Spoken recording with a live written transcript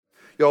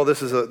Y'all,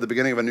 this is the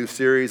beginning of a new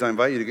series. I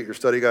invite you to get your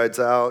study guides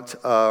out.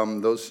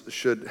 Those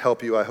should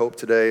help you, I hope,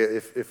 today.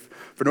 If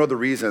for no other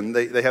reason,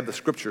 they have the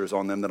scriptures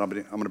on them that I'm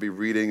going to be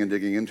reading and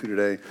digging into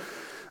today.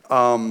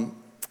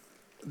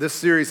 This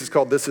series is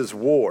called This is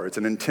War. It's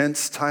an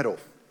intense title.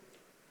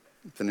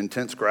 It's an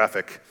intense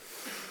graphic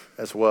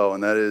as well,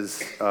 and that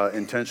is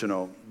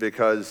intentional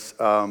because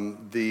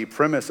the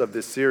premise of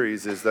this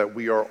series is that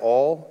we are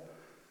all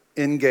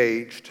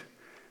engaged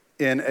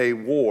in a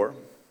war.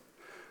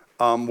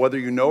 Whether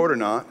you know it or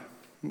not,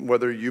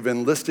 whether you've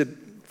enlisted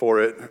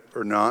for it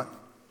or not,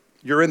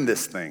 you're in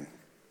this thing.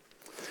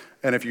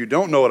 And if you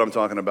don't know what I'm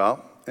talking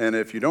about, and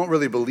if you don't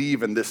really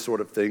believe in this sort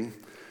of thing,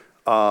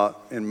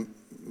 in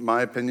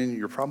my opinion,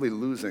 you're probably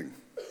losing.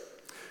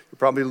 You're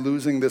probably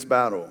losing this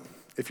battle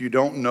if you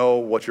don't know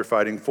what you're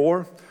fighting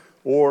for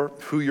or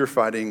who you're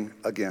fighting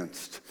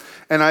against.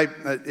 And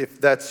if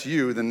that's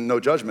you, then no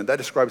judgment. That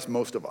describes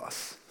most of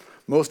us.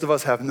 Most of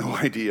us have no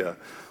idea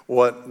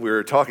what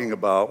we're talking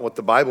about, what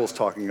the Bible's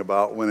talking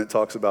about when it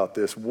talks about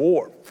this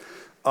war.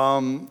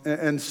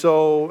 And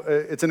so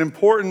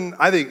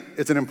I think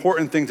it's an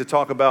important thing to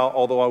talk about,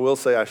 although I will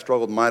say I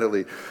struggled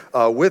mightily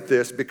with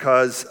this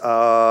because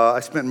I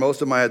spent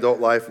most of my adult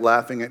life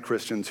laughing at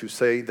Christians who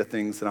say the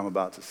things that I'm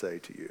about to say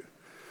to you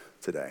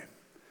today.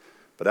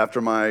 But after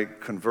my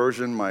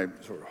conversion, my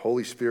sort of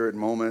Holy Spirit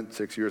moment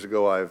 6 years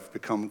ago, I've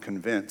become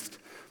convinced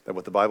that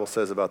what the Bible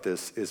says about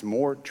this is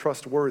more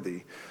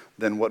trustworthy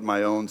than what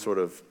my own sort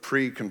of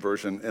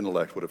pre-conversion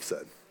intellect would have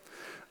said.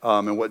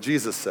 And what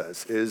Jesus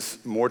says is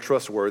more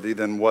trustworthy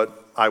than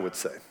what I would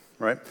say,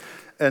 right?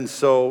 And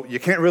so you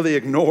can't really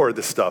ignore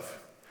this stuff,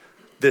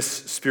 this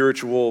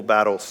spiritual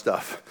battle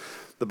stuff.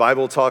 The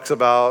Bible talks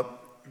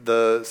about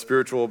the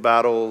spiritual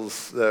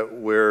battles that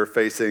we're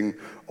facing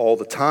all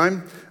the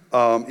time,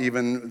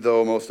 even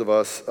though most of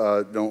us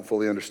don't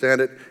fully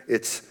understand it.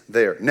 It's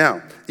there.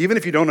 Now, even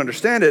if you don't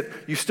understand it,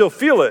 you still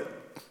feel it.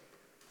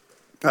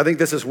 I think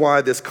this is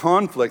why this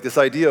conflict, this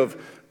idea of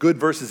good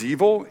versus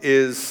evil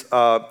is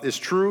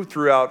true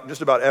throughout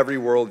just about every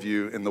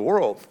worldview in the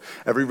world.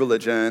 Every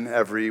religion,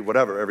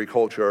 every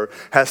culture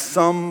has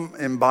some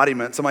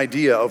embodiment, some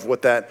idea of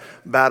what that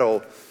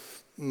battle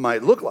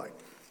might look like.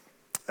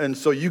 And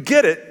so you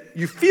get it,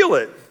 you feel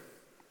it,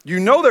 you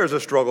know there's a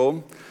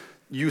struggle,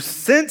 you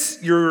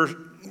sense you're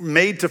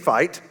made to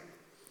fight,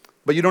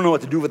 but you don't know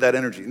what to do with that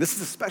energy. And this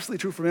is especially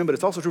true for men, but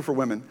it's also true for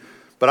women.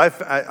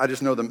 But I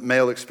just know the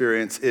male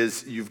experience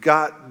is you've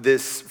got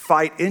this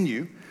fight in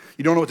you.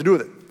 You don't know what to do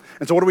with it.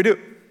 And so what do?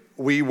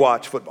 We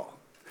watch football.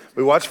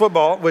 We watch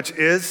football, which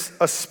is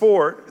a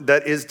sport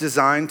that is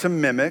designed to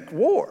mimic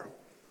war.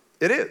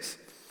 It is.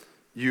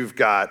 You've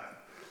got,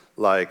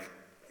 like,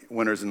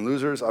 winners and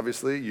losers,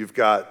 obviously. You've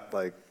got,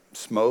 like,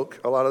 smoke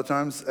a lot of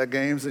times at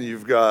games. And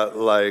you've got,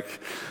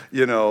 like,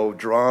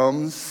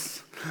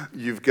 drums.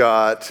 You've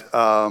got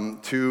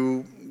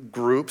two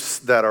groups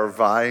that are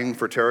vying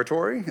for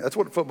territory. That's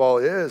what football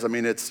is. I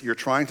mean, you're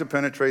trying to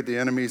penetrate the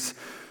enemy's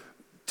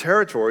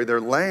territory,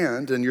 their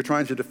land, and you're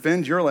trying to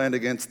defend your land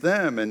against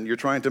them, and you're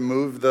trying to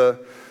move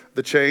the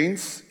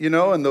chains,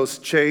 and those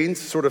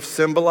chains sort of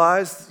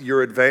symbolize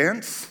your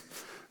advance.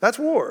 That's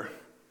war.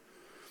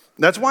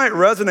 That's why it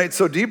resonates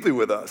so deeply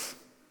with us,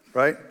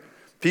 right?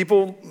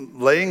 People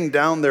laying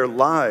down their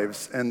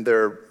lives and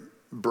their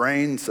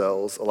brain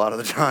cells a lot of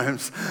the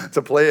times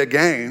to play a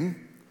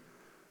game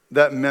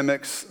that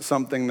mimics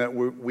something that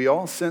we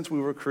all sense we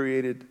were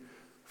created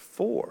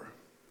for.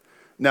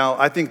 Now,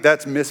 I think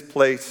that's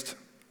misplaced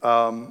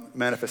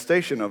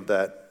manifestation of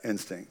that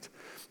instinct.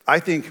 I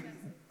think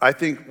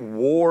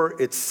war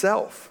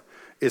itself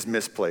is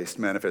misplaced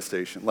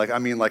manifestation. Like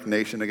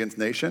nation against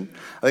nation.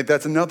 I think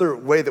that's another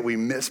way that we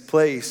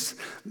misplace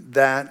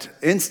that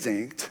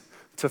instinct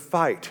to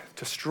fight,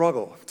 to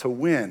struggle, to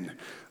win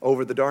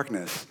over the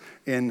darkness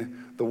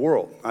in the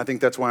world. I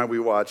think that's why we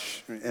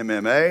watch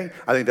MMA.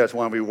 I think that's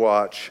why we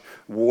watch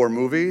war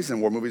movies,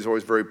 and war movies are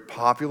always very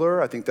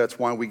popular. I think that's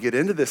why we get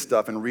into this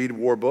stuff and read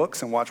war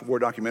books and watch war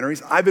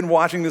documentaries. I've been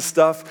watching this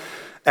stuff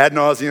ad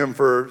nauseum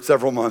for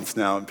several months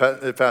now. And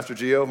Pastor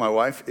Gio, my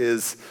wife,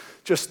 is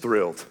just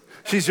thrilled.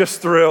 She's just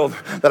thrilled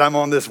that I'm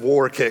on this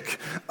war kick.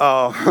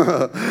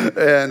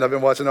 And I've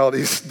been watching all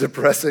these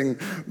depressing,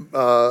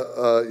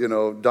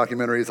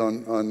 documentaries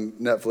on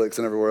Netflix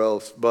and everywhere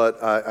else.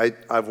 But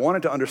I've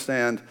wanted to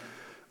understand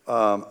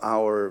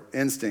our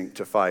instinct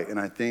to fight. And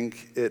I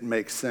think it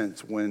makes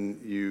sense when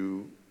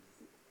you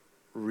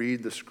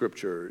read the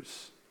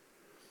scriptures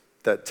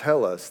that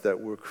tell us that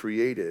we're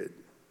created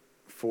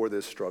for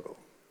this struggle.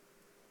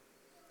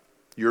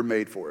 You're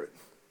made for it,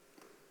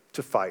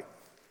 to fight.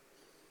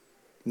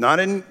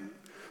 Not in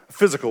a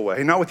physical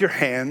way, not with your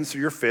hands or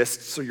your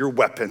fists or your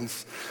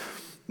weapons,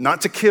 not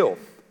to kill.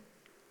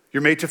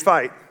 You're made to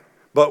fight,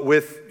 but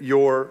with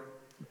your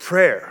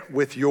prayer,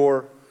 with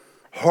your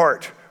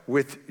heart,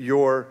 with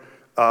your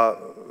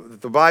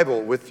the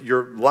Bible, with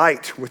your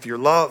light, with your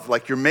love.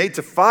 Like, you're made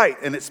to fight,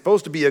 and it's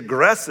supposed to be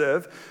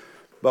aggressive,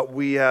 but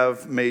we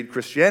have made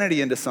Christianity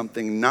into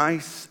something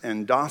nice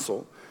and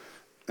docile,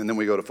 and then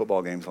we go to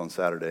football games on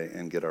Saturday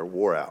and get our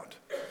war out.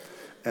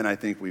 And I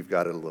think we've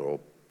got it a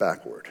little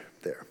backward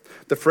there.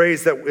 The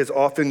phrase that is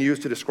often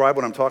used to describe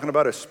what I'm talking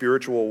about is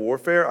spiritual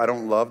warfare. I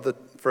don't love the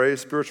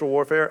phrase spiritual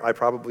warfare. I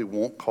probably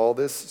won't call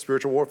this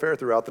spiritual warfare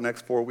throughout the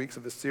next 4 weeks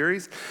of this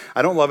series.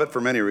 I don't love it for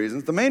many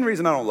reasons. The main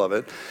reason I don't love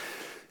it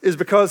is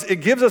because it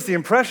gives us the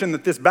impression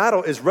that this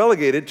battle is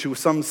relegated to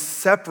some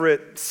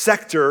separate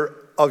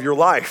sector of your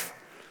life.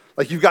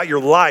 Like you've got your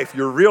life,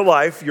 your real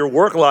life, your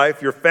work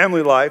life, your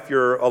family life,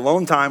 your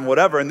alone time,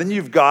 whatever, and then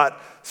you've got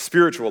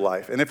spiritual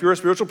life. And if you're a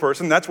spiritual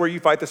person, that's where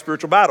you fight the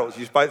spiritual battles.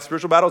 You fight the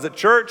spiritual battles at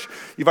church,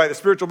 you fight the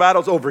spiritual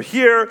battles over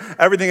here,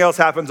 everything else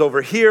happens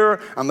over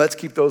here, and let's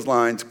keep those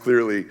lines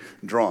clearly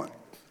drawn.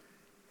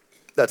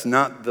 That's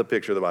not the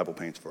picture the Bible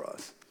paints for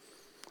us.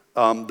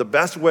 The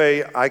best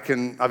way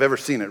I've ever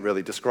seen it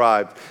really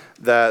described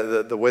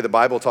that the way the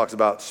Bible talks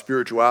about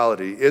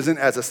spirituality isn't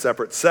as a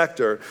separate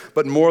sector,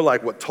 but more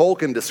like what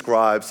Tolkien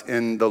describes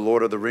in the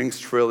Lord of the Rings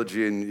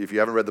trilogy. And if you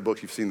haven't read the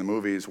books, you've seen the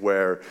movies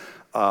where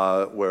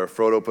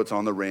Frodo puts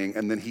on the ring,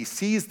 and then he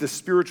sees the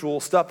spiritual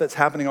stuff that's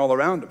happening all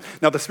around him.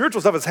 Now, the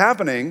spiritual stuff is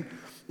happening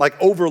like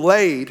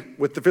overlaid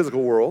with the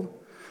physical world,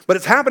 but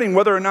it's happening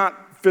whether or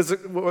not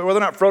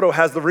Frodo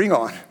has the ring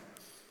on.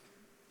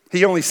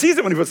 He only sees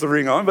it when he puts the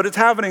ring on, but it's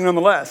happening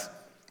nonetheless,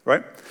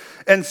 right?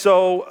 And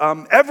so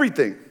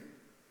everything,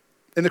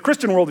 in the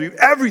Christian worldview,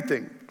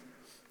 everything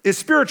is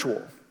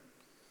spiritual.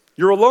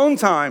 Your alone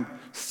time,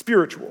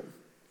 spiritual.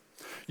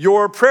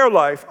 Your prayer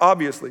life,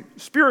 obviously,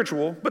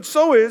 spiritual, but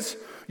so is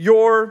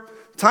your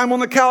time on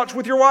the couch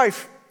with your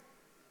wife.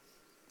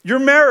 Your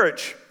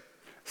marriage,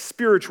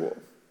 spiritual.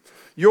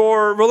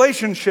 Your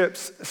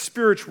relationships,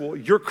 spiritual.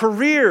 Your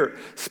career,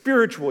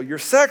 spiritual. Your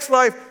sex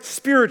life,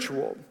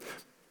 spiritual.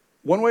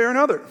 One way or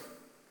another,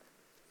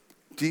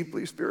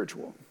 deeply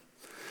spiritual.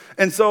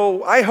 And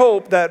so I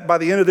hope that by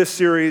the end of this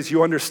series,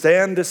 you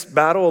understand this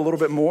battle a little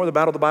bit more, the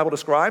battle the Bible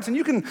describes, and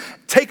you can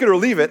take it or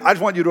leave it. I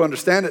just want you to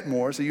understand it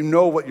more so you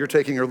know what you're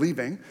taking or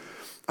leaving.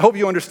 I hope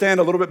you understand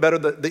a little bit better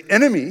the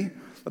enemy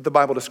that the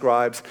Bible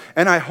describes,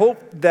 and I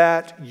hope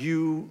that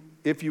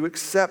if you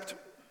accept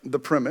the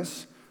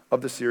premise of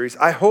the series,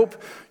 I hope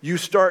you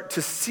start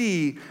to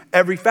see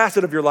every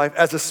facet of your life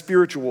as a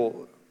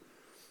spiritual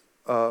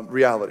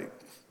reality.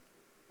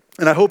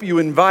 And I hope you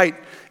invite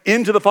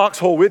into the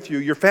foxhole with you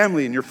your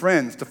family and your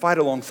friends to fight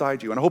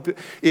alongside you. And I hope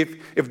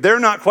if they're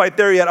not quite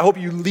there yet, I hope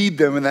you lead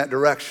them in that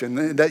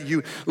direction, that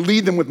you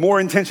lead them with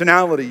more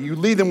intentionality, you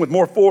lead them with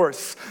more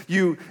force,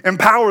 you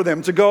empower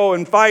them to go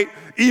and fight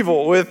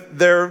evil with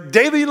their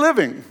daily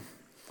living.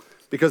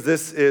 Because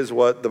this is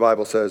what the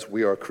Bible says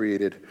we are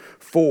created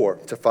for,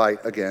 to fight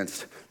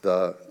against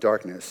the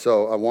darkness.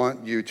 So I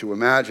want you to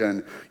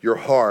imagine your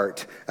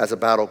heart as a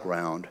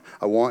battleground.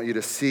 I want you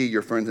to see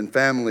your friends and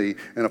family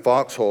in a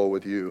foxhole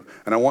with you.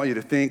 And I want you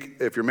to think,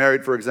 if you're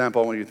married, for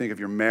example, I want you to think of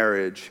your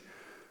marriage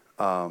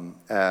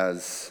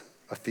as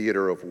a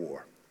theater of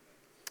war.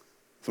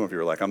 Some of you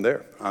are like, I'm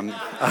there.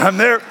 I'm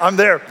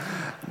there.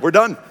 We're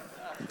done.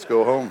 Let's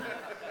go home.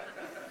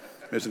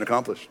 Mission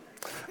accomplished.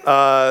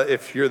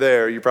 If you're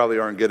there, you probably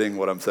aren't getting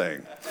what I'm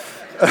saying.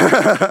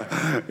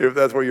 If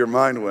that's where your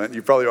mind went,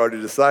 you probably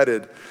already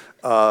decided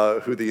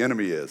who the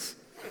enemy is.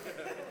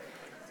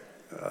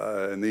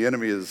 And the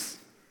enemy is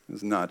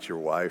not your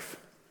wife.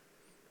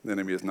 The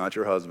enemy is not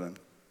your husband.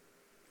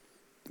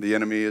 The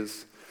enemy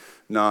is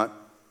not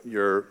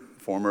your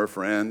former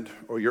friend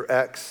or your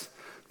ex.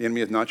 The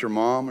enemy is not your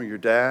mom or your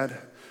dad.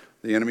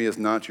 The enemy is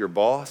not your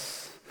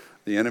boss.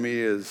 The enemy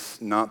is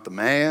not the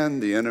man.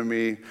 The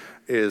enemy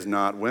is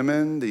not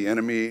women. The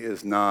enemy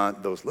is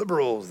not those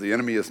liberals. The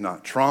enemy is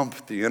not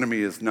Trump. The enemy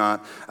is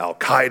not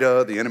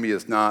Al-Qaeda. The enemy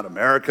is not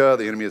America.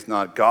 The enemy is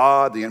not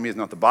God. The enemy is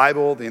not the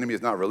Bible. The enemy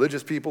is not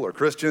religious people or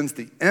Christians.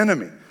 The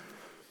enemy,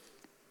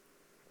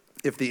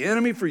 if the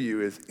enemy for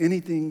you is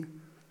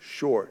anything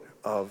short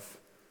of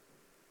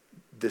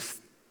this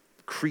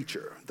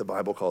creature the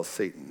Bible calls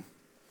Satan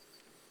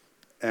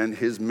and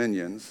his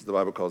minions the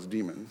Bible calls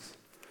demons,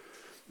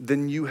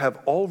 then you have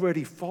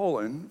already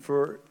fallen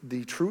for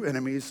the true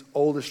enemy's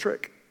oldest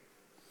trick.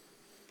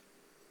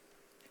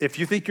 If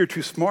you think you're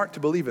too smart to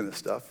believe in this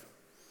stuff,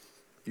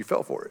 you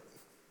fell for it.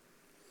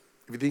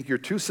 If you think you're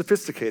too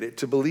sophisticated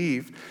to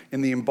believe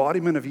in the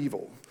embodiment of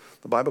evil,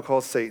 the Bible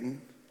calls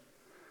Satan,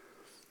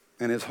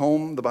 and his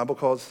home, the Bible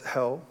calls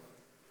hell,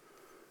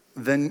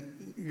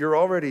 then you're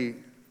already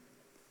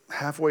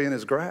halfway in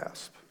his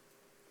grasp.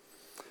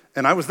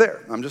 And I was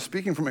there. I'm just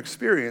speaking from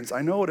experience.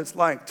 I know what it's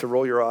like to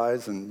roll your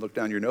eyes and look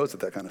down your nose at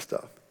that kind of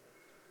stuff.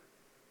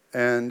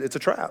 And it's a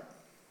trap.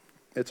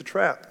 It's a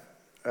trap,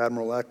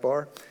 Admiral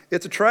Akbar.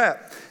 It's a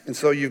trap. And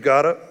so you've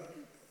got to,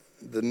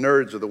 the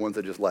nerds are the ones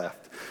that just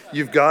laughed.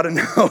 You've got to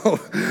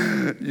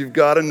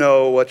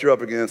know what you're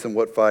up against and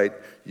what fight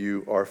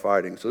you are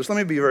fighting. So just let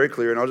me be very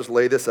clear, and I'll just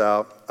lay this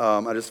out.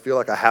 I just feel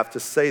like I have to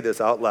say this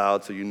out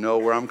loud so you know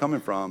where I'm coming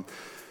from.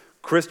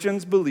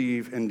 Christians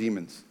believe in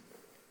demons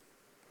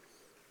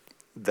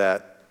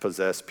that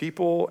possess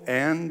people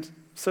and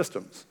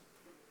systems,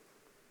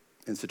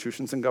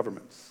 institutions and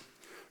governments,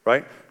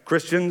 right?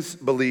 Christians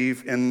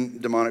believe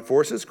in demonic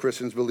forces.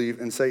 Christians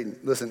believe in Satan.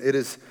 Listen, it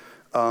is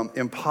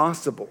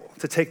impossible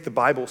to take the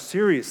Bible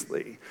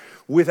seriously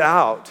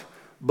without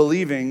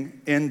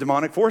believing in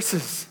demonic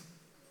forces.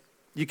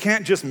 You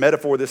can't just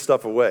metaphor this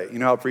stuff away. You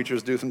know how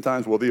preachers do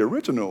sometimes? Well, the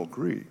original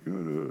Greek.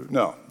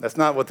 No, that's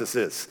not what this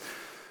is.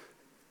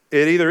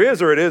 It either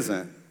is or it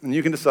isn't. And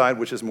you can decide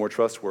which is more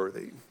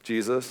trustworthy,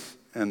 Jesus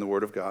and the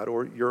Word of God,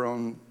 or your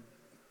own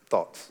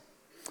thoughts.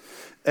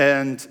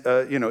 And,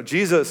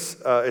 Jesus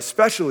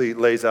especially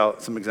lays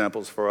out some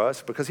examples for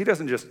us because he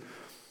doesn't just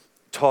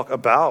talk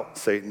about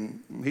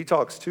Satan. He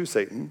talks to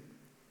Satan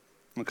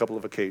on a couple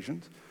of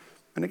occasions.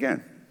 And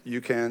again,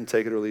 you can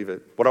take it or leave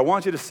it. What I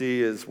want you to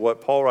see is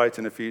what Paul writes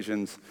in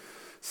Ephesians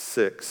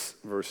 6,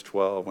 verse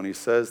 12, when he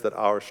says that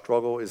our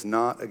struggle is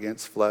not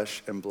against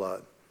flesh and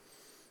blood,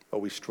 but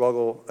we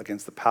struggle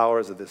against the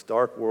powers of this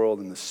dark world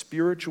and the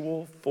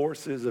spiritual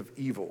forces of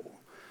evil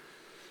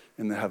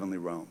in the heavenly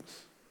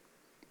realms.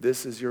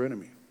 This is your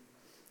enemy.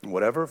 And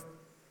whatever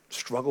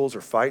struggles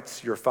or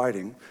fights you're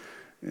fighting,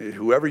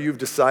 whoever you've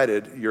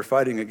decided you're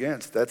fighting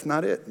against, that's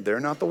not it. They're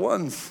not the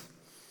ones.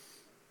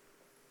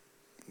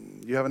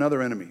 You have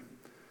another enemy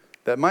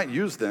that might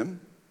use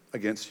them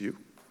against you,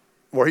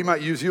 or he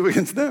might use you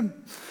against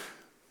them.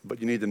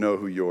 But you need to know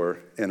who your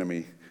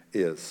enemy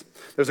is.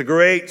 There's a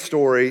great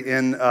story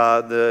in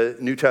the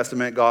New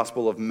Testament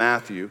Gospel of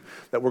Matthew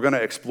that we're going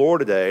to explore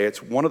today.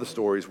 It's one of the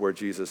stories where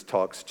Jesus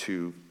talks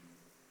to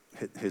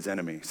his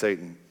enemy,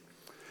 Satan.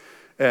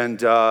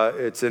 And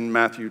it's in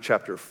Matthew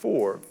chapter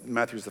 4.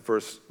 Matthew's the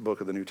first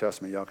book of the New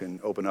Testament. Y'all can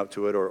open up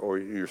to it or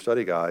in your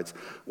study guides.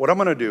 What I'm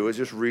going to do is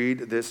just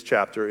read this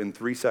chapter in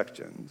 3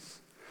 sections,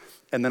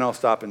 and then I'll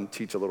stop and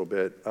teach a little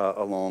bit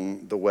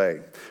along the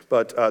way.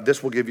 But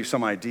this will give you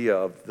some idea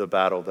of the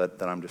battle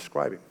that I'm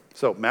describing.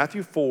 So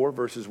Matthew 4,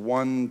 verses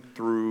 1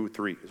 through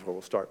 3 is where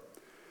we'll start.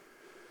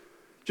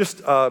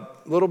 Just a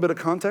little bit of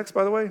context,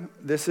 by the way.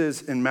 This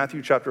is in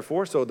Matthew chapter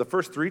 4. So the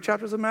first 3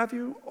 chapters of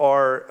Matthew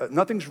are,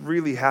 nothing's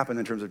really happened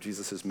in terms of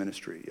Jesus'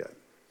 ministry yet.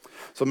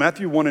 So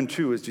Matthew 1 and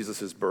 2 is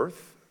Jesus'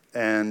 birth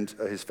and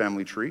his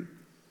family tree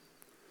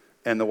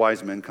and the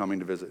wise men coming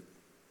to visit.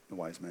 The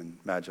wise men,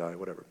 magi,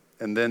 whatever.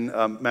 And then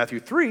Matthew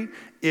 3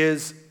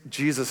 is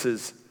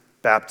Jesus'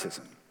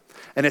 baptism.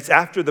 And it's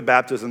after the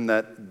baptism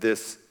that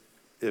this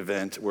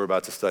event we're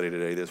about to study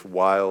today, this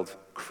wild,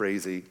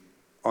 crazy,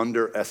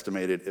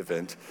 underestimated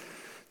event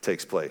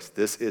takes place.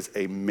 This is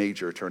a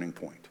major turning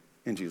point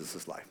in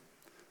Jesus' life.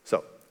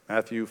 So,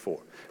 Matthew 4.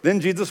 Then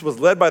Jesus was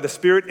led by the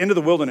Spirit into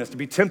the wilderness to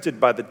be tempted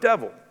by the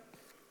devil.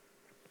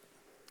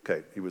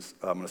 Okay, I'm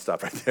going to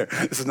stop right there.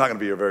 This is not going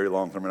to be a very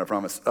long sermon, I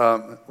promise.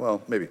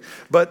 Well, maybe.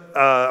 But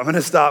I'm going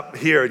to stop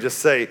here and just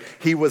say,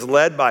 he was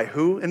led by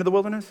who into the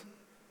wilderness?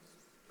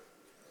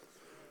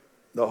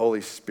 The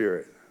Holy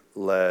Spirit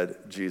led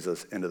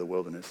Jesus into the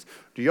wilderness.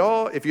 Do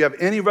y'all, if you have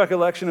any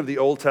recollection of the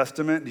Old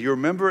Testament, do you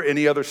remember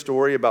any other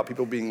story about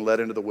people being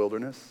led into the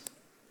wilderness?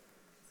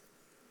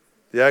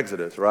 The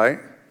Exodus, right?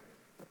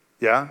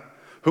 Yeah?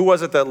 Who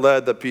was it that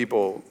led the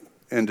people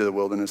into the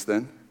wilderness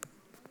then?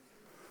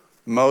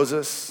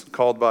 Moses,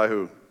 called by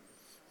who?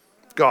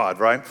 God,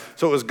 right?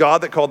 So it was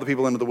God that called the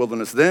people into the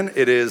wilderness then.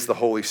 It is the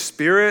Holy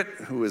Spirit,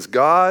 who is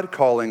God,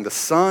 calling the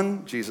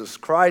Son, Jesus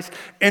Christ,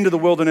 into the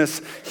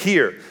wilderness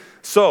here.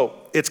 So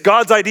it's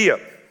God's idea.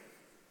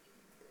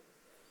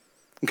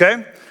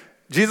 Okay?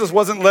 Jesus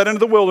wasn't led into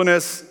the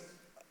wilderness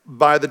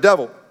by the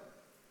devil.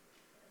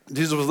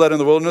 Jesus was led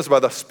into the wilderness by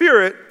the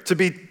Spirit to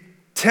be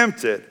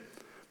tempted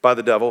by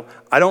the devil.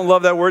 I don't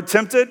love that word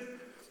tempted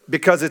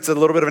because it's a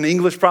little bit of an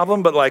English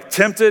problem, but like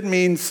tempted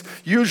means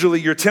usually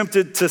you're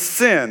tempted to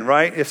sin,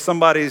 right? If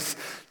somebody's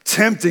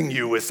tempting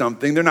you with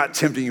something, they're not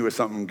tempting you with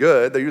something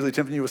good. They're usually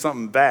tempting you with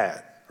something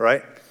bad,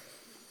 right?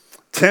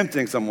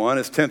 Tempting someone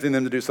is tempting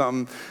them to do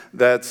something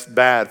that's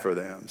bad for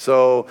them.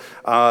 So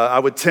I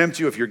would tempt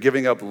you if you're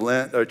giving up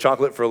Lent or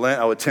chocolate for Lent.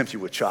 I would tempt you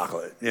with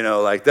chocolate.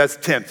 Like that's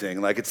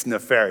tempting. Like it's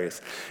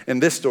nefarious. In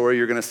this story,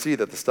 you're going to see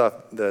that the stuff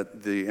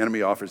that the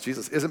enemy offers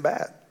Jesus isn't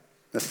bad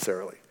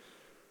necessarily.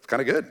 It's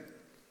kind of good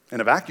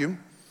in a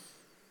vacuum.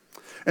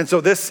 And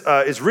so this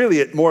is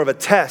really more of a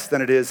test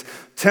than it is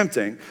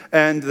tempting.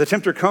 And the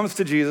tempter comes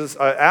to Jesus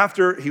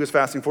after he was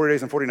fasting 40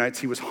 days and 40 nights.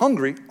 He was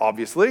hungry,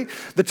 obviously.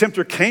 The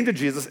tempter came to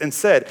Jesus and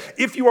said,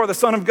 "If you are the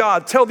Son of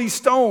God, tell these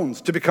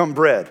stones to become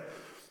bread."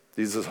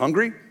 Jesus is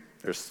hungry.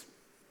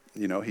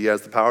 He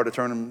has the power to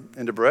turn them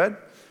into bread.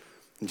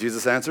 And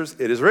Jesus answers,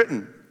 "It is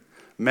written,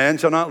 man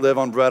shall not live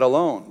on bread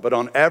alone, but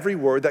on every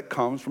word that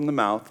comes from the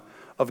mouth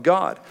of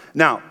God."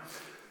 Now,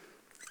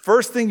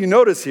 first thing you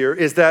notice here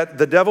is that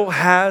the devil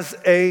has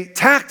a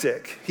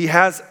tactic. He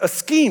has a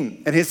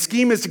scheme, and his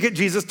scheme is to get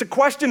Jesus to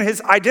question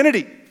his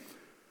identity.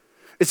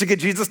 It's to get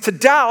Jesus to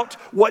doubt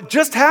what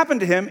just happened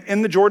to him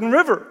in the Jordan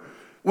River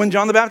when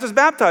John the Baptist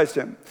baptized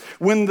him.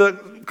 When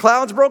the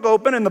clouds broke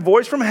open and the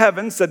voice from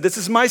heaven said, "This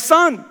is my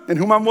son in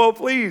whom I'm well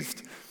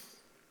pleased."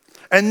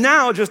 And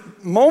now, just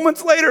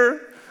moments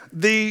later,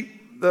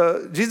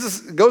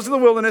 Jesus goes to the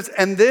wilderness,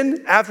 and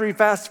then after he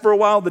fasts for a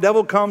while, the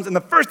devil comes, and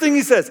the first thing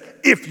he says,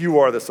 "If you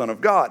are the Son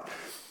of God."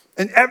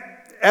 And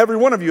every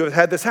one of you have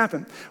had this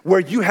happen, where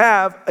you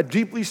have a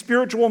deeply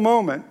spiritual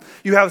moment.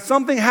 You have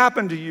something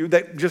happen to you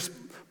that just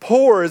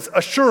pours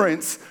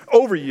assurance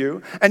over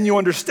you, and you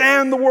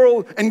understand the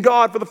world and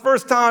God for the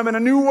first time in a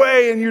new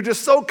way, and you're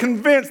just so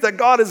convinced that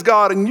God is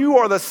God, and you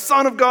are the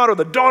son of God or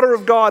the daughter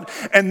of God,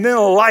 and then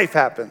life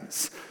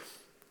happens.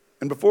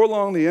 And before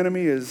long, the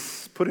enemy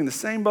is putting the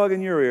same bug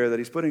in your ear that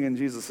he's putting in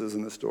Jesus's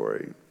in the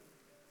story.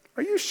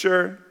 Are you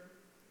sure?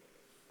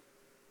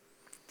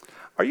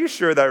 Are you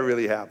sure that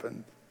really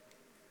happened?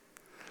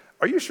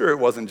 Are you sure it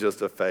wasn't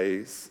just a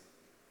phase?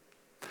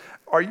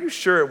 Are you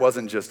sure it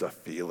wasn't just a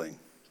feeling?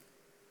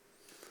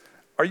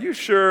 Are you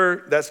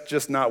sure that's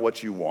just not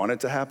what you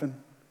wanted to happen?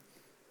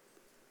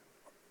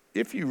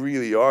 If you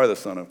really are the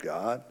Son of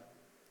God,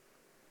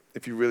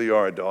 if you really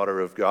are a daughter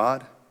of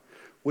God,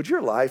 would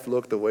your life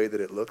look the way that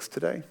it looks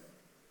today?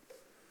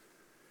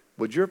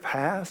 Would your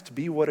past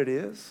be what it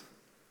is?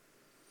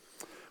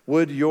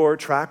 Would your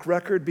track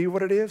record be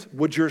what it is?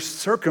 Would your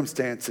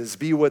circumstances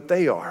be what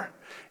they are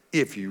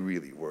if you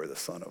really were the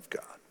Son of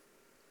God?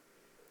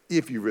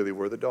 If you really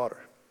were the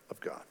daughter of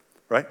God,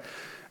 right?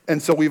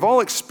 And so we've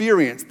all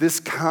experienced this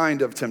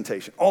kind of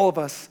temptation. All of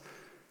us,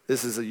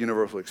 this is a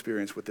universal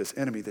experience with this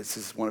enemy. This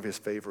is one of his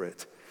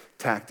favorite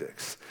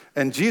tactics.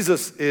 And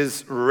Jesus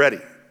is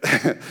ready.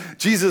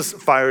 Jesus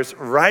fires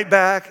right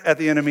back at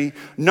the enemy,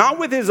 not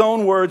with his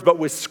own words, but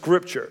with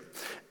Scripture.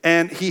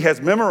 And he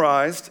has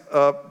memorized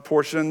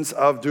portions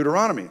of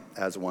Deuteronomy,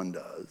 as one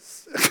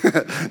does.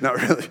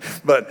 Not really,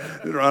 but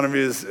Deuteronomy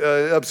is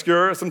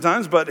obscure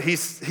sometimes, but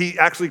he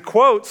actually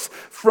quotes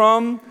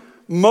from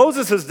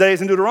Moses'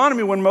 days in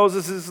Deuteronomy when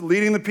Moses is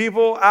leading the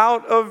people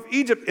out of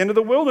Egypt into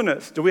the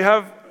wilderness. Do we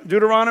have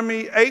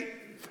Deuteronomy 8?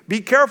 Be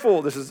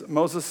careful, this is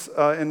Moses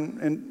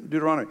in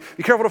Deuteronomy.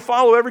 Be careful to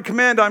follow every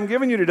command I'm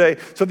giving you today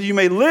so that you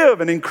may live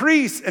and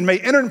increase and may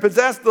enter and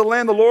possess the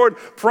land the Lord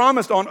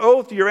promised on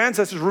oath to your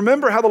ancestors.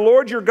 Remember how the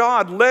Lord your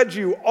God led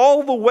you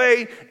all the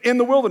way in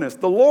the wilderness.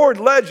 The Lord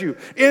led you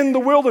in the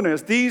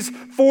wilderness these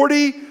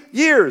 40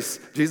 years.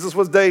 Jesus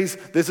was days,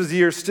 this is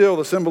years still.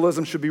 The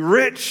symbolism should be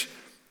rich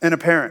and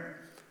apparent.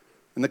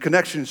 And the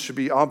connections should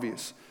be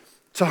obvious.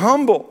 To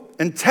humble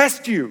and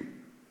test you,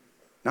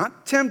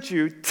 not tempt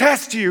you,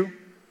 test you,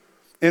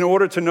 in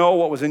order to know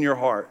what was in your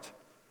heart.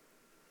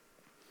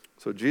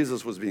 So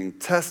Jesus was being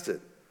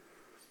tested.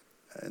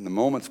 In the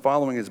moments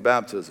following his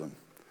baptism,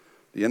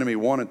 the enemy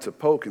wanted to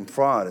poke and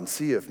prod and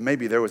see if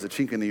maybe there was a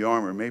chink in the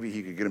armor, maybe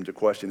he could get him to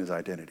question his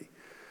identity.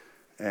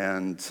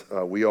 And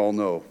we all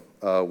know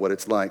what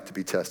it's like to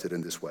be tested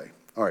in this way.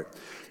 All right.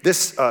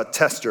 This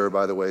tester,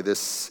 by the way,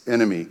 this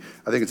enemy,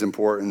 I think it's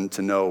important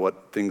to know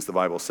what things the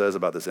Bible says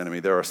about this enemy.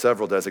 There are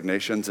several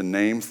designations and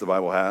names the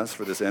Bible has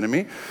for this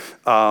enemy.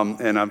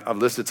 And I've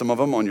listed some of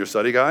them on your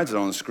study guides and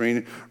on the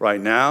screen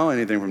right now.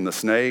 Anything from the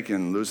snake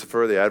and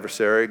Lucifer, the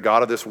adversary,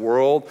 God of this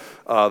world,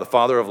 the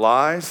father of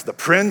lies, the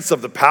prince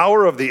of the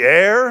power of the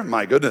air.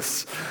 My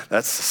goodness,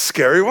 that's a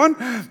scary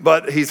one.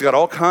 But he's got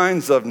all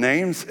kinds of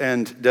names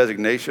and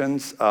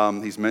designations.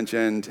 He's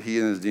mentioned, he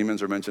and his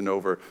demons are mentioned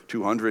over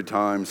 200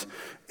 times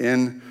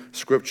in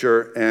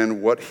Scripture,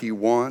 and what he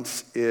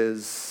wants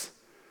is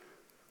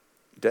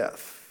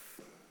death.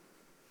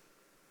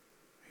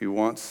 He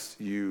wants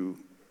you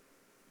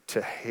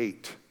to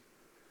hate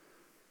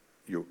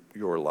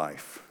your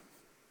life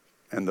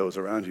and those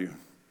around you.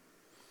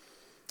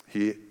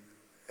 He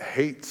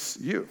hates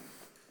you,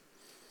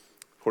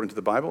 according to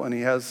the Bible, and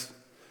he has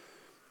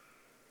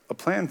a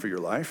plan for your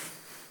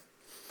life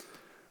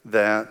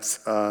that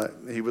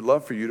he would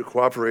love for you to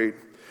cooperate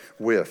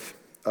with.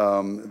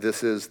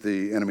 This is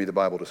the enemy the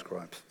Bible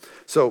describes.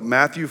 So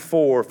Matthew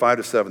 4,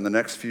 5-7, the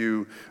next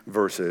few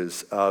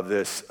verses of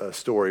this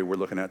story we're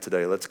looking at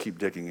today. Let's keep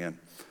digging in.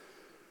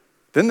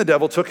 Then the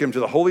devil took him to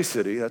the holy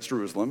city, that's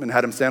Jerusalem, and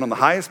had him stand on the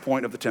highest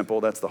point of the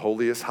temple, that's the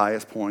holiest,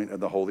 highest point of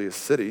the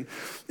holiest city.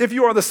 If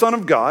you are the Son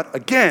of God,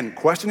 again,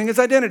 questioning his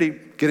identity,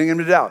 getting him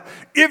to doubt.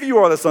 If you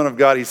are the Son of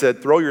God, he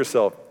said, throw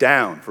yourself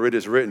down, for it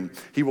is written,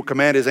 he will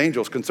command his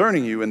angels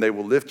concerning you, and they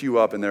will lift you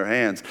up in their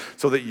hands,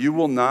 so that you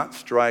will not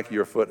strike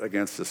your foot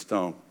against a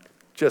stone.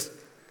 Just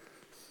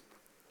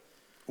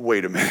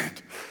wait a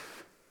minute.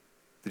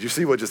 Did you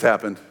see what just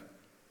happened?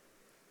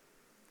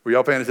 Were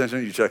y'all paying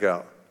attention? You check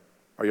out.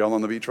 Are y'all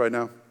on the beach right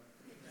now?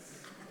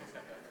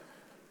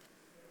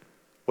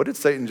 What did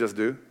Satan just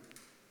do?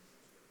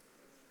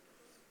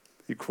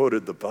 He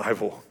quoted the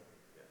Bible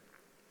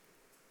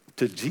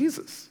to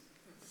Jesus.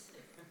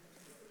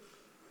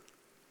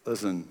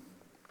 Listen,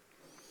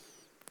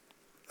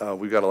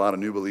 we've got a lot of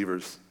new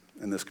believers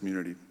in this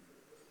community.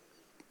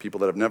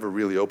 People that have never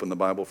really opened the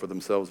Bible for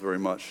themselves very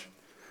much.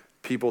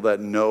 People that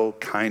know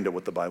kind of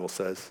what the Bible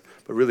says,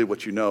 but really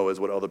what you know is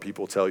what other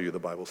people tell you the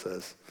Bible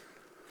says.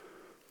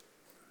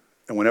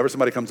 And whenever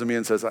somebody comes to me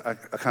and says, I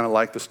kind of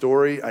like the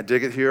story, I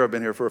dig it here, I've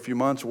been here for a few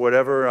months,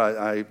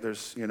 whatever,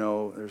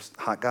 there's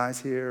hot guys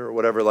here or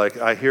whatever, like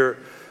I hear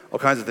all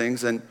kinds of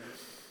things, and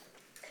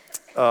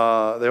they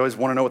always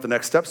want to know what the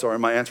next steps are,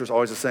 and my answer is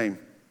always the same: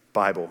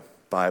 Bible,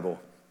 Bible,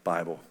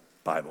 Bible,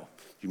 Bible.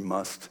 You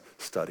must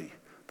study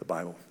the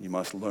Bible. You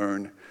must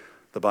learn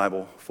the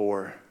Bible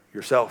for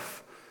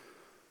yourself,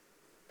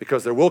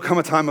 because there will come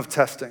a time of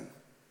testing.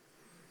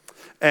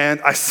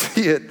 And I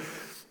see it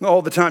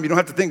all the time. You don't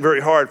have to think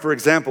very hard for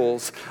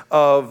examples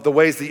of the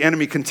ways the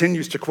enemy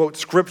continues to quote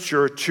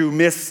scripture to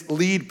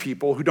mislead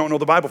people who don't know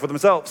the Bible for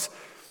themselves.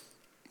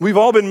 We've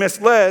all been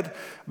misled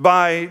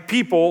by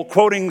people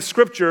quoting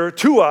scripture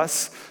to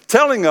us,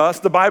 telling us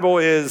the Bible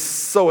is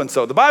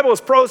so-and-so. The Bible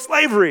is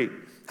pro-slavery.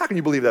 How can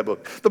you believe that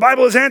book? The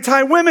Bible is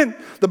anti-women.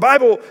 The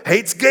Bible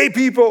hates gay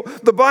people.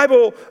 The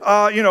Bible,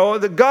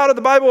 the God of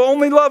the Bible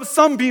only loves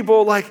some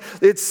people. Like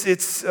it's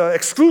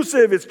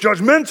exclusive. It's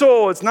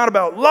judgmental. It's not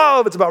about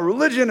love. It's about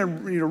religion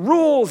and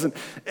rules.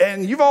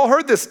 And you've all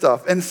heard this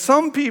stuff. And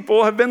some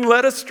people have been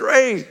led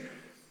astray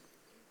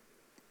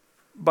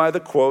by the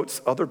quotes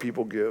other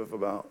people give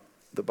about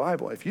the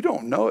Bible. If you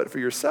don't know it for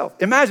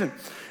yourself, imagine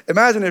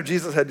if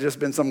Jesus had just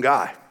been some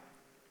guy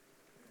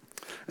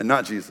and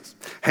not Jesus,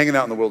 hanging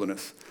out in the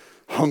wilderness,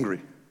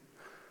 hungry.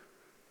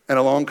 And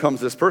along comes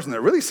this person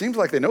that really seems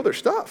like they know their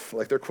stuff,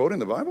 like they're quoting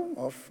the Bible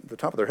off the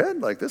top of their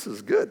head, like this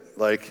is good.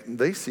 Like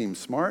they seem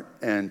smart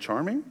and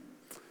charming,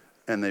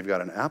 and they've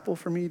got an apple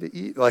for me to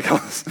eat.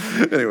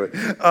 Anyway,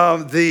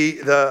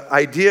 the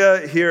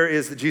idea here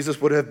is that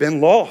Jesus would have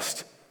been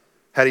lost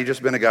had he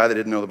just been a guy that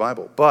didn't know the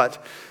Bible.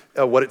 But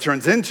what it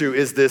turns into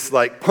is this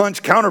like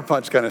punch,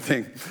 counterpunch kind of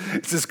thing.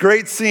 It's this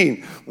great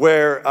scene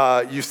where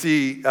you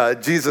see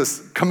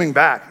Jesus coming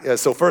back.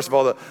 So first of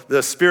all,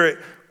 the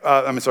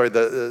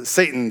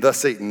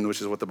Satan,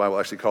 which is what the Bible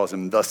actually calls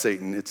him, the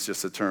Satan. It's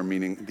just a term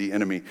meaning the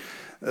enemy.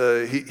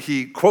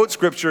 He quotes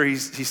scripture. He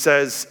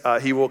says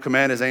he will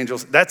command his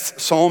angels.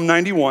 That's Psalm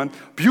 91,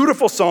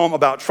 beautiful psalm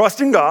about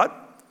trusting God.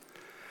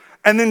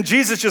 And then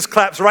Jesus just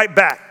claps right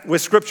back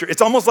with scripture.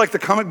 It's almost like the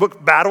comic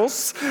book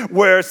battles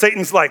where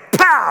Satan's like,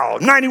 pow,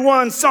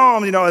 91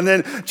 Psalm, and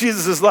then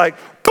Jesus is like,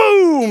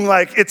 boom,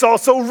 like it's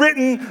also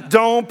written,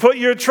 don't put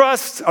your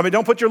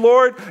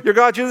Lord, your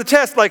God to the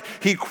test. Like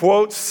he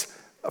quotes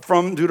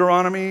from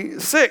Deuteronomy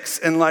 6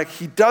 and like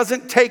he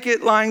doesn't take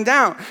it lying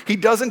down. He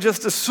doesn't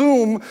just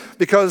assume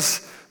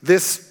because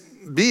this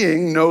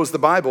being knows the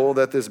Bible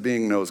that this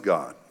being knows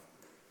God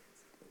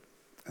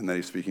and that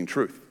he's speaking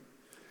truth.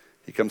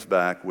 He comes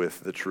back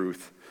with the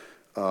truth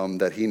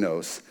that he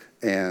knows,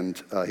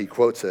 and he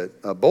quotes it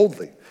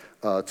boldly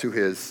to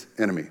his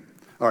enemy.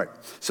 All right,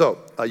 so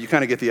you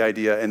kind of get the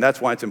idea, and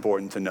that's why it's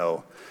important to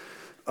know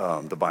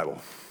the Bible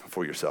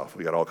for yourself.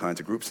 We got all kinds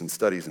of groups and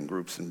studies and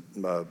groups and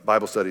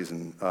Bible studies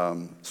and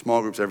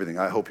small groups, everything.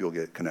 I hope you'll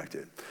get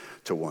connected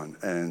to one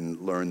and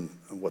learn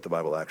what the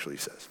Bible actually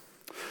says.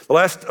 The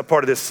last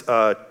part of this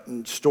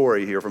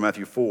story here from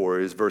Matthew 4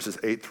 is verses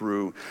 8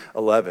 through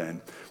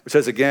 11, which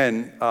says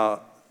again,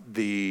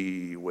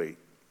 here we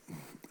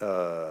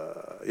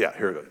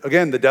go.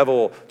 Again, the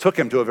devil took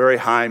him to a very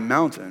high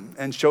mountain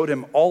and showed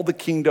him all the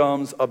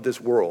kingdoms of this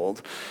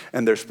world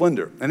and their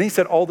splendor. And he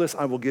said, all this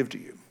I will give to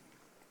you.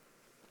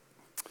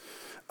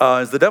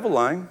 Is the devil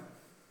lying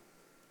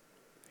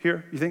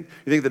here? You think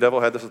the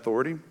devil had this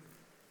authority?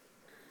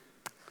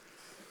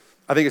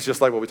 I think it's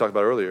just like what we talked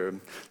about earlier.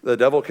 The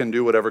devil can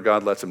do whatever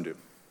God lets him do.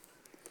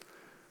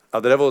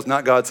 The devil is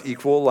not God's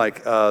equal,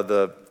 like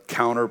the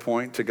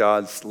counterpoint to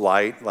God's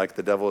light, like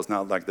the devil is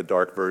not like the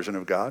dark version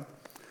of God.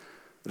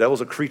 The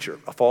devil's a creature,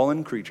 a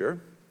fallen creature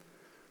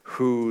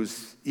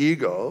whose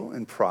ego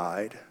and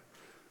pride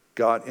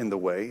got in the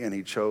way, and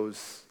he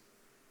chose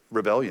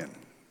rebellion.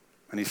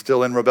 And he's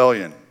still in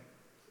rebellion.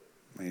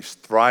 And he's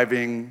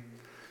thriving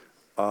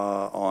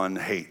on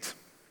hate.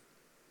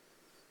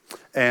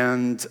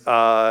 And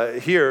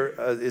here,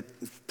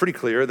 it's pretty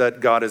clear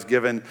that God has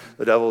given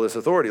the devil this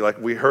authority. Like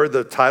we heard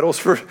the titles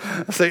for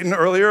Satan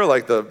earlier,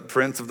 like the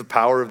prince of the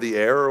power of the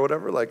air or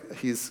whatever. Like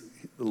he's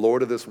the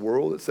Lord of this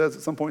world, it says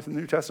at some point in the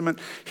New Testament.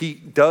 He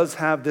does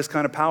have this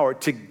kind of power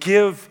to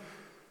give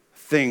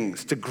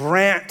things, to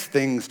grant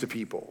things to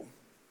people.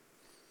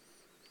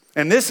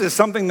 And this is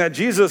something that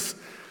Jesus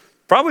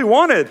probably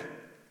wanted.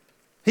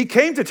 He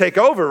came to take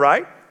over,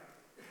 right?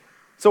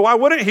 So why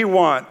wouldn't he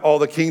want all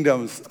the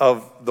kingdoms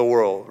of the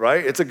world,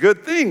 right? It's a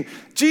good thing.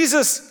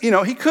 Jesus,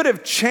 he could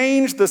have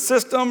changed the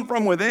system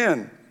from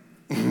within.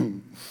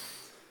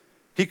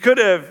 He could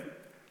have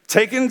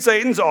taken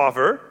Satan's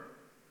offer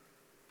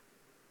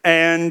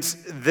and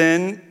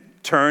then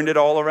turned it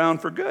all around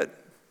for good,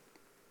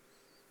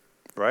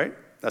 right?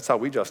 That's how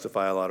we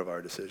justify a lot of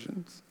our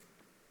decisions.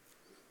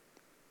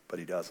 But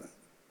he doesn't.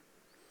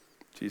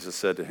 Jesus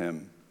said to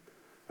him,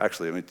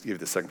 actually, let me give you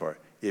the second part.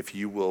 If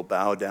you will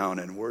bow down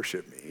and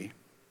worship me,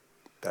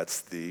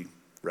 that's the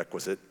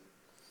requisite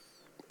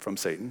from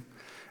Satan.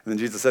 And then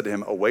Jesus said to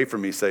him, away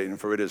from me, Satan,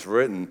 for it is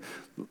written,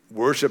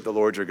 worship the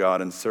Lord your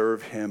God and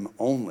serve him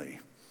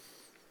only.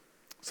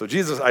 So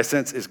Jesus, I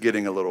sense, is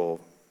getting a little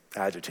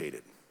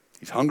agitated.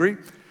 He's hungry.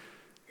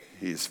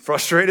 He's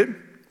frustrated.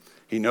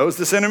 He knows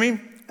this enemy.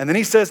 And then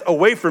he says,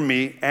 away from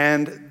me,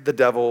 and the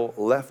devil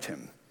left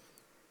him.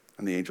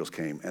 And the angels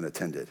came and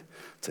attended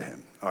to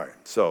him. All right,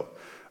 so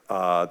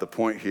the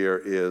point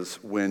here is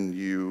when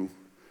you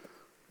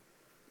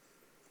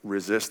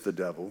resist the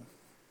devil,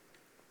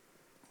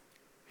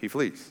 he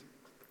flees.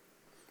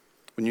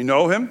 When you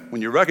know him,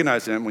 when you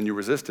recognize him, when you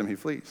resist him, he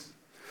flees.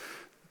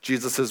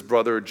 Jesus'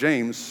 brother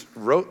James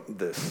wrote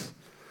this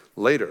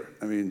later.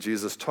 I mean,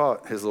 Jesus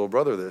taught his little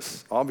brother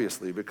this,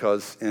 obviously,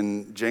 because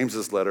in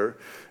James's letter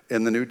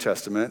in the New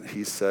Testament,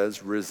 he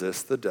says,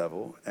 resist the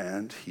devil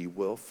and he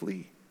will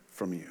flee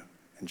from you,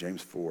 in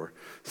James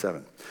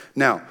 4:7.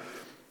 Now,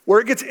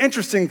 where it gets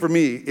interesting for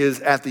me is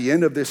at the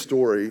end of this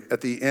story, at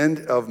the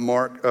end of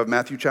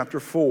Matthew chapter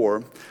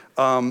 4,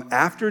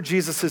 after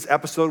Jesus'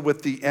 episode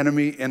with the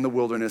enemy in the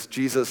wilderness,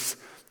 Jesus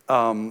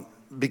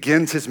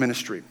begins his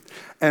ministry.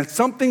 And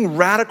something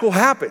radical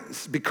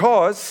happens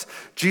because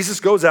Jesus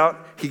goes out,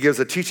 he gives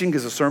a teaching,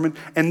 gives a sermon,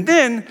 and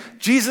then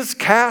Jesus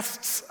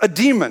casts a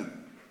demon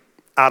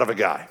out of a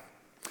guy,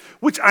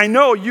 which I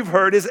know you've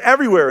heard is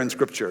everywhere in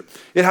Scripture.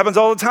 It happens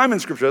all the time in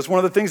Scripture. That's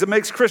one of the things that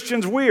makes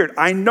Christians weird.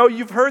 I know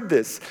you've heard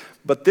this.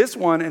 But this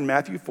one in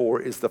Matthew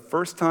 4 is the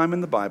first time in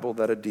the Bible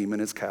that a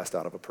demon is cast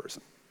out of a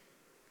person.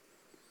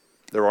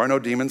 There are no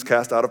demons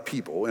cast out of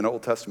people in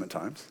Old Testament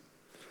times.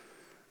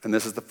 And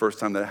this is the first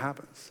time that it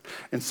happens.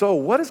 And so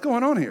what is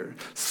going on here?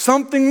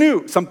 Something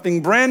new,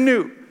 something brand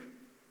new,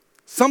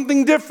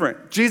 something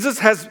different. Jesus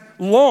has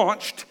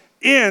launched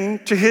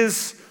into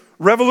his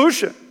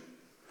revolution,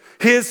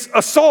 his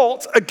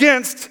assault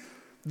against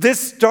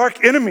this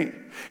dark enemy.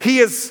 He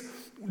has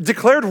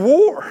declared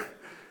war,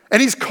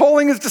 and he's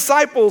calling his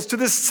disciples to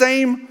this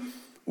same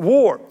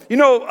war. You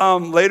know,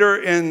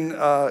 later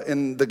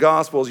in the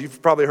Gospels,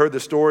 you've probably heard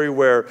the story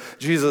where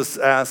Jesus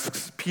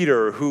asks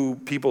Peter who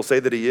people say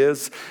that he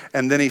is.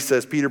 And then he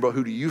says, Peter, but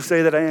who do you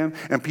say that I am?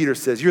 And Peter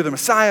says, you're the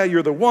Messiah,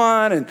 you're the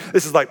one. And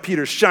this is like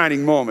Peter's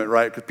shining moment,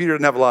 right? Because Peter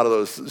didn't have a lot of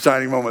those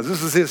shining moments.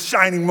 This is his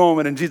shining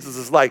moment. And Jesus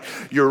is like,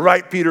 you're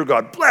right, Peter,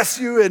 God bless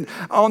you. And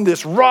on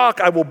this rock,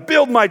 I will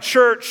build my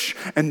church.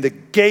 And the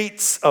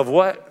gates of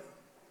what?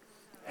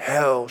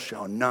 Hell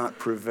shall not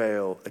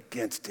prevail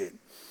against it.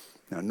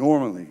 Now,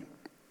 normally,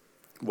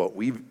 what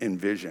we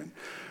envision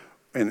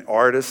in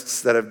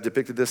artists that have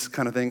depicted this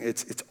kind of thing,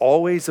 it's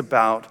always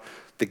about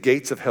the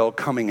gates of hell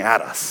coming at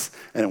us.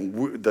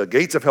 And the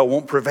gates of hell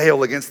won't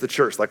prevail against the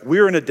church. Like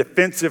we're in a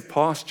defensive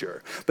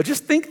posture. But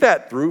just think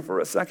that through for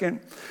a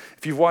second.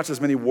 If you've watched as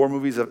many war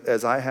movies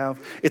as I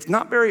have, it's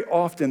not very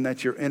often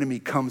that your enemy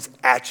comes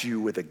at you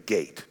with a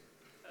gate.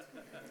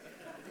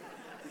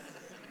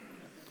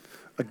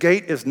 A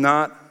gate is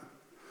not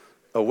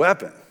a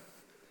weapon.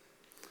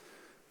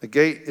 The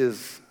gate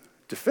is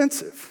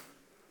defensive,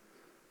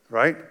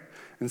 right?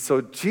 And so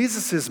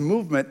Jesus'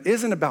 movement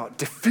isn't about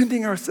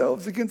defending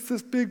ourselves against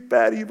this big,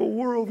 bad, evil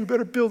world. We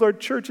better build our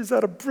churches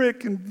out of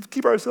brick and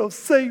keep ourselves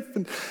safe.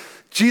 And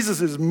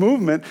Jesus'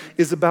 movement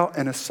is about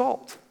an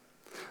assault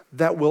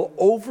that will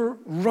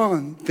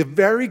overrun the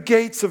very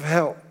gates of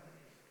hell.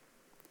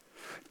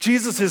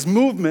 Jesus'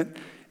 movement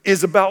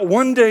is about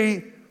one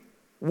day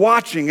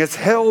watching as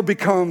hell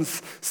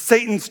becomes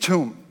Satan's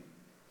tomb.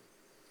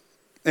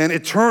 And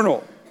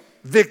eternal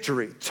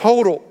victory,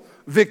 total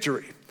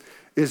victory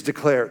is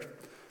declared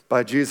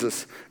by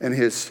Jesus and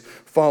his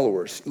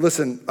followers.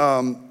 Listen,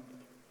 I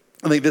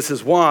think this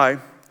is why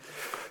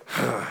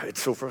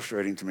it's so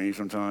frustrating to me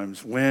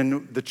sometimes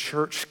when the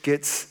church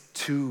gets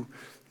too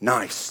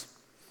nice.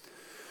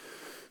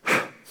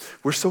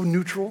 We're so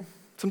neutral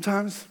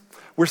sometimes.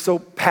 We're so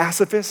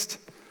pacifist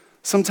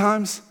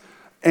sometimes.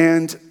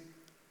 And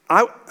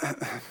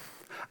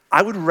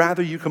I would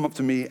rather you come up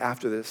to me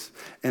after this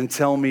and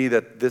tell me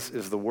that this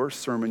is the worst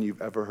sermon you've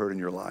ever heard in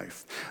your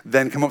life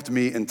than come up to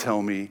me and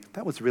tell me,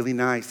 that was really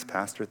nice,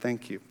 Pastor,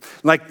 thank you.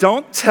 Like,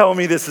 don't tell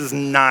me this is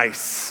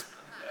nice.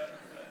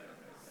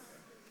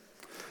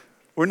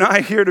 We're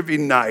not here to be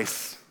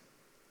nice.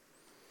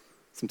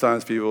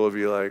 Sometimes people will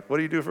be like, what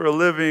do you do for a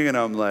living? And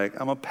I'm like,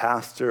 I'm a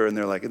pastor. And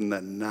they're like, isn't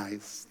that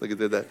nice? Look at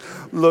that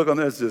look on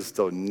this, just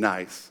so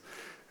nice.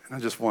 And I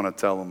just want to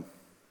tell them,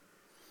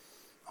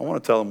 I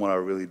want to tell them what I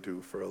really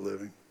do for a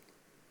living.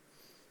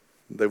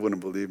 They wouldn't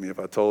believe me if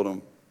I told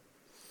them.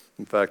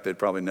 In fact, they'd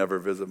probably never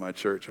visit my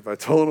church if I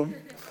told them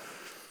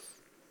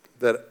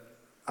that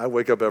I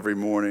wake up every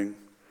morning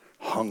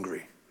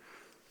hungry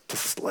to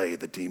slay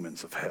the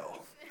demons of hell.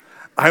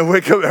 I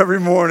wake up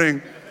every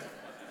morning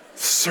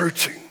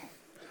searching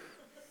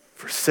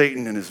for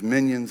Satan and his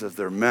minions as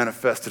they're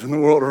manifested in the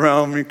world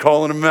around me,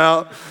 calling them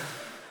out,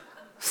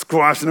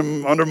 squashing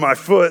them under my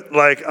foot.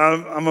 Like,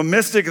 I'm a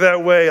mystic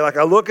that way. Like,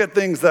 I look at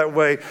things that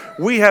way.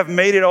 We have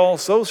made it all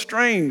so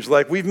strange.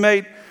 Like,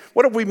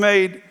 what have we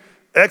made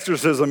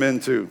exorcism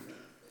into?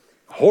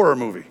 A horror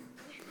movie,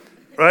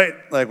 right?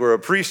 Like, where a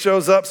priest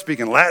shows up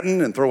speaking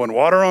Latin and throwing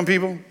water on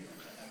people.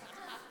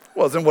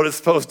 Wasn't what it's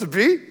supposed to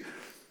be.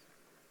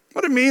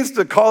 What it means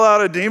to call out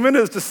a demon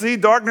is to see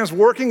darkness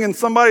working in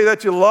somebody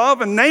that you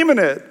love and naming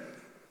it.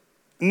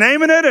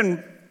 Naming it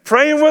and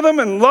praying with them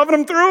and loving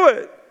them through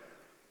it.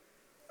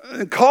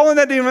 And calling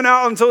that demon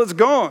out until it's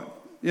gone.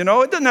 You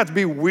know, it doesn't have to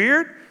be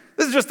weird.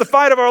 This is just the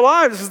fight of our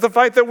lives. This is the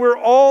fight that we're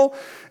all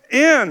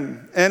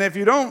in. And if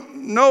you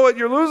don't know it,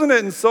 you're losing it.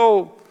 And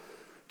so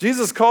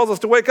Jesus calls us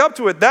to wake up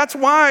to it. That's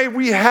why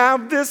we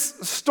have this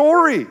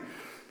story.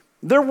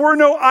 There were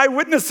no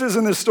eyewitnesses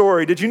in this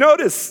story. Did you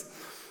notice?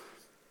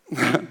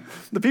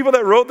 The people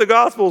that wrote the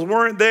Gospels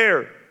weren't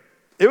there.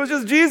 It was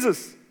just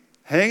Jesus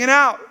hanging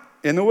out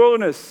in the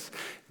wilderness.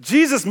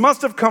 Jesus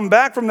must have come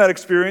back from that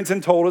experience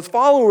and told his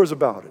followers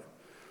about it.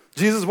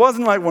 Jesus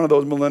wasn't like one of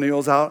those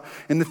millennials out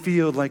in the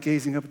field, like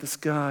gazing up at the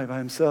sky by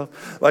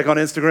himself, like on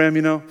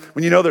Instagram,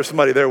 when there's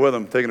somebody there with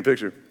him taking a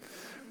picture.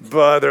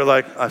 But they're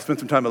like, I spent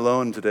some time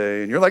alone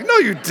today. And you're like, no,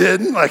 you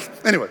didn't.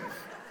 Anyway.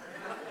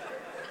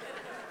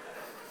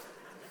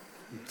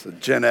 It's a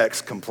Gen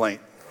X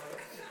complaint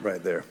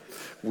right there.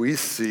 We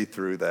see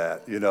through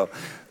that.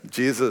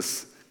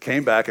 Jesus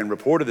came back and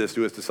reported this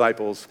to his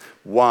disciples.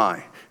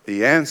 Why?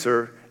 The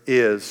answer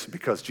is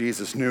because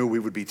Jesus knew we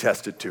would be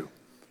tested too.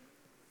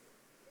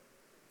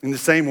 In the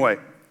same way,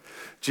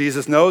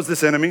 Jesus knows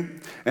this enemy,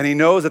 and he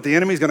knows that the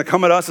enemy is going to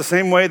come at us the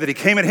same way that he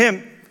came at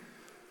him,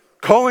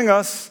 calling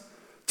us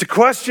to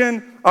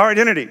question our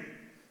identity.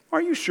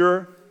 Are you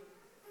sure?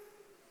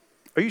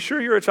 Are you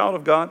sure you're a child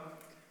of God?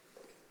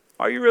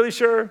 Are you really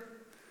sure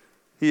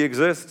he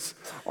exists?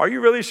 Are you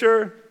really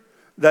sure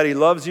that he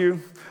loves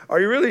you? Are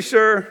you really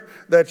sure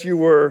that you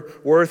were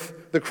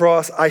worth the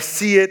cross? I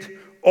see it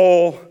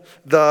all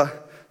the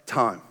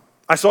time.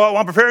 I saw it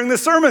while preparing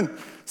this sermon.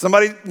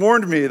 Somebody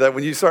warned me that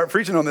when you start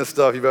preaching on this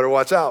stuff, you better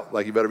watch out.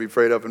 You better be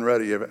prayed up and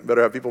ready. You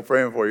better have people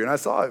praying for you. And I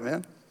saw it,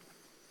 man.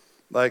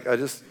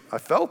 I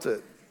felt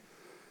it.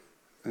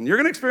 And you're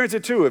going to experience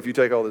it too if you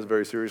take all this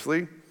very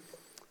seriously.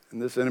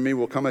 And this enemy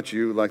will come at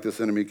you like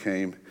this enemy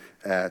came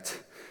at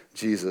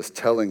Jesus,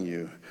 telling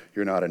you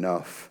you're not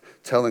enough,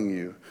 telling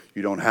you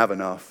you don't have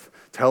enough,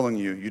 telling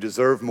you you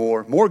deserve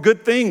more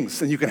good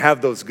things, and you can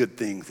have those good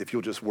things if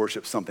you'll just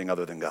worship something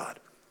other than God.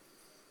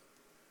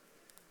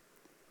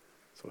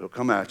 So he'll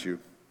come at you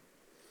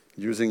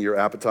using your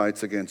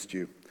appetites against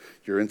you,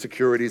 your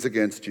insecurities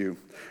against you,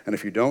 and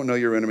if you don't know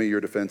your enemy,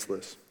 you're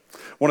defenseless.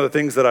 One of the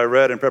things that I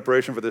read in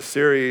preparation for this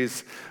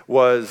series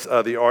was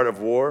The Art of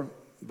War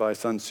by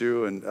Sun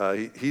Tzu,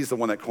 and he's the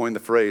one that coined the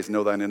phrase,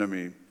 know thine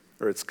enemy,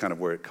 or it's kind of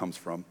where it comes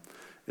from.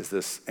 Is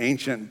this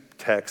ancient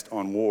text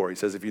on war. He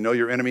says, if you know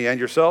your enemy and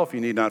yourself, you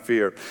need not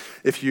fear.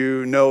 If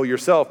you know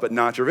yourself but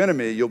not your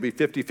enemy, you'll be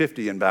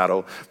 50-50 in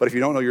battle. But if you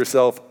don't know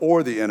yourself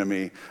or the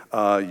enemy,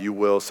 you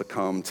will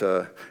succumb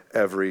to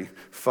every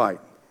fight.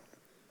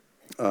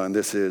 And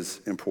this is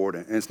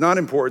important. And it's not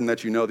important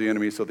that you know the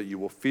enemy so that you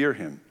will fear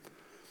him.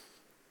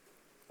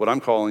 What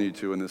I'm calling you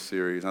to in this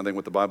series, and I think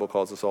what the Bible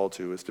calls us all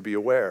to, is to be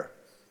aware,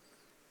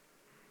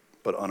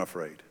 but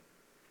unafraid.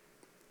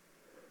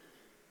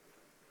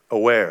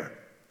 Aware,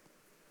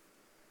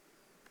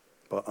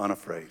 but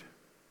unafraid.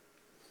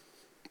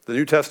 The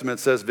New Testament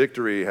says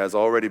victory has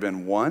already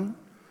been won,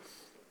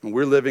 and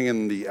we're living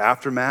in the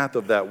aftermath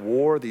of that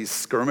war, these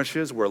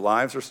skirmishes where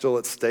lives are still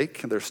at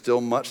stake, and there's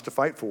still much to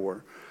fight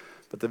for,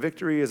 but the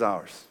victory is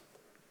ours.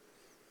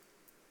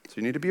 So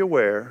you need to be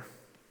aware,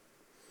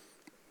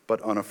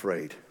 but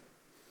unafraid.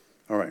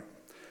 All right,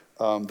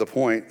 the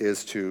point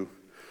is to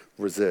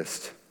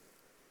resist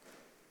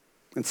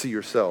and see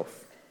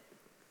yourself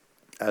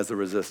as the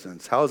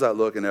resistance. How does that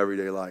look in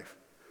everyday life?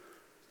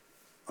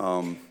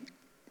 Gio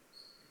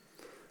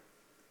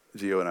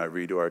and I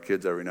read to our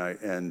kids every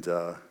night, and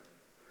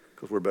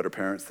because we're better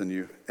parents than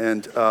you,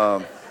 and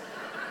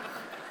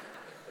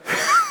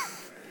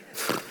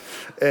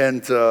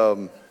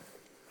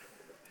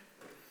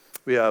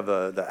we have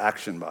the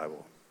Action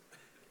Bible.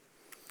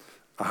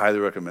 I highly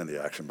recommend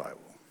the Action Bible.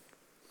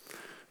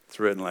 It's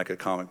written like a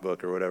comic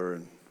book or whatever,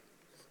 and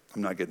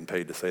I'm not getting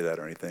paid to say that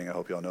or anything. I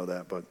hope y'all know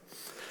that, but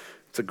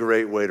it's a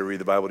great way to read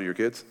the Bible to your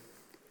kids.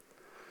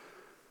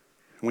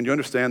 When you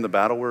understand the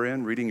battle we're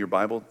in, reading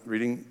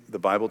the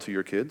Bible to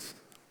your kids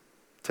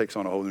takes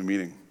on a whole new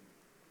meaning.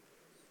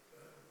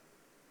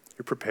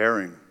 You're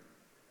preparing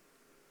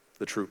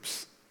the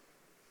troops.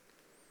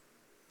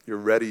 You're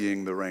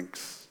readying the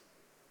ranks.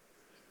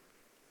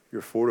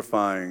 You're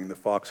fortifying the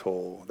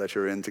foxhole that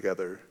you're in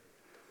together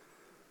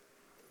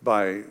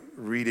by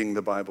reading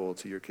the Bible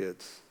to your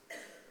kids.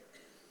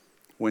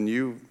 When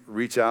you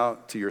reach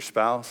out to your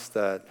spouse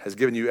that has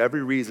given you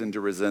every reason to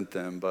resent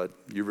them, but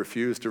you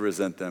refuse to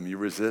resent them, you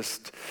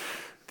resist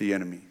the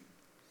enemy.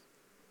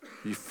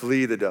 You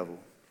flee the devil.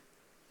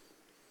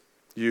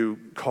 You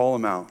call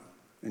him out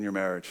in your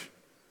marriage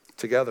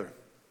together,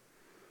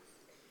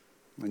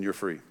 and you're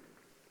free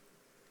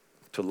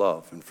to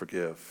love and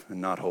forgive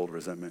and not hold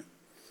resentment.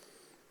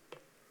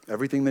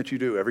 Everything that you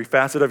do, every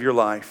facet of your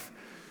life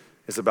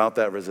is about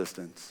that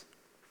resistance.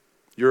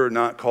 You're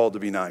not called to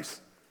be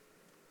nice.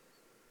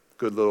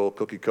 Good little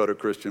cookie-cutter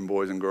Christian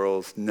boys and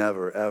girls,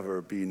 never,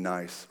 ever be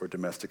nice or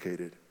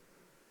domesticated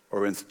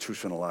or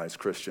institutionalized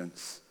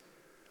Christians.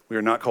 We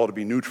are not called to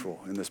be neutral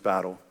in this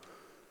battle.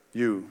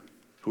 You,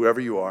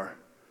 whoever you are,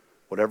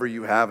 whatever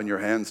you have in your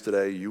hands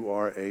today, you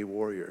are a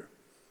warrior,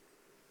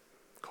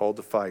 called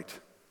to fight,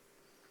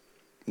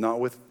 not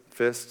with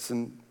fists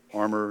and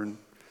armor and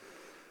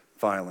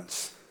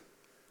violence,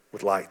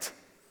 with light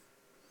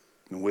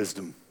and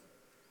wisdom,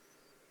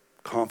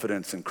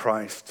 confidence in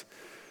Christ,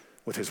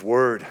 with his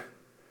word,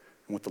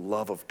 and with the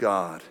love of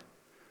God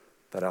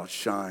that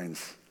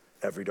outshines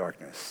every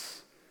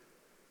darkness.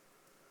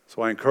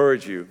 So I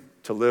encourage you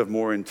to live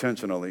more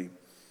intentionally,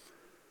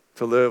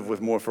 to live with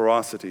more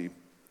ferocity,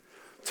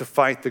 to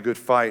fight the good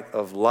fight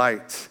of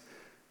light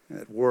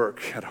at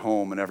work, at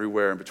home, and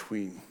everywhere in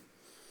between,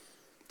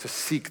 to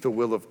seek the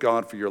will of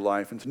God for your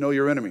life and to know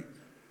your enemy,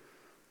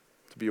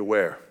 to be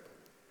aware,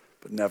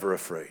 but never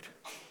afraid.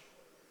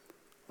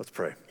 Let's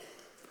pray.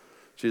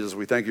 Jesus,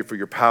 we thank you for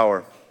your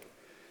power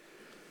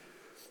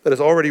that has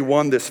already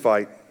won this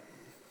fight,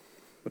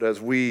 but as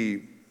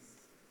we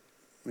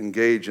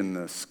engage in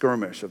the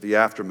skirmish of the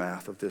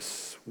aftermath of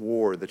this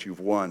war that you've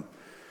won,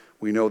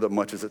 we know that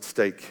much is at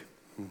stake.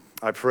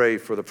 I pray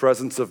for the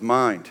presence of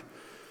mind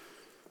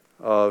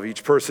of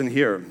each person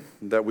here,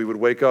 that we would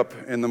wake up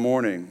in the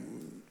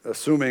morning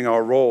assuming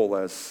our role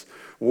as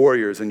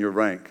warriors in your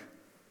rank.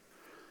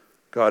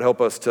 God,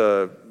 help us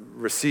to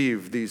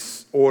receive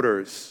these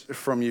orders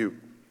from you,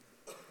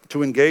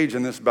 to engage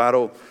in this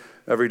battle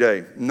every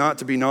day, not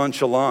to be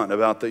nonchalant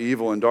about the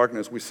evil and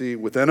darkness we see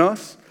within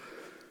us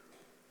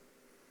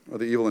or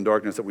the evil and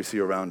darkness that we see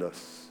around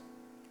us,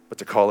 but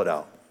to call it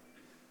out.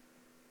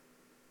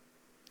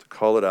 To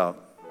call it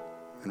out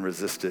and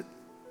resist it.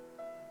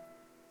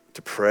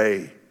 To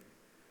pray,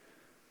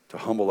 to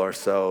humble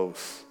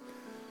ourselves,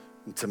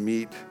 and to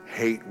meet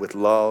hate with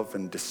love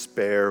and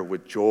despair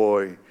with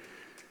joy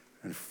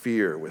and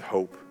fear with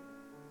hope.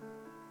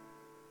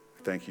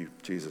 Thank you,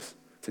 Jesus.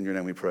 It's in your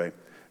name we pray.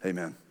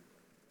 Amen.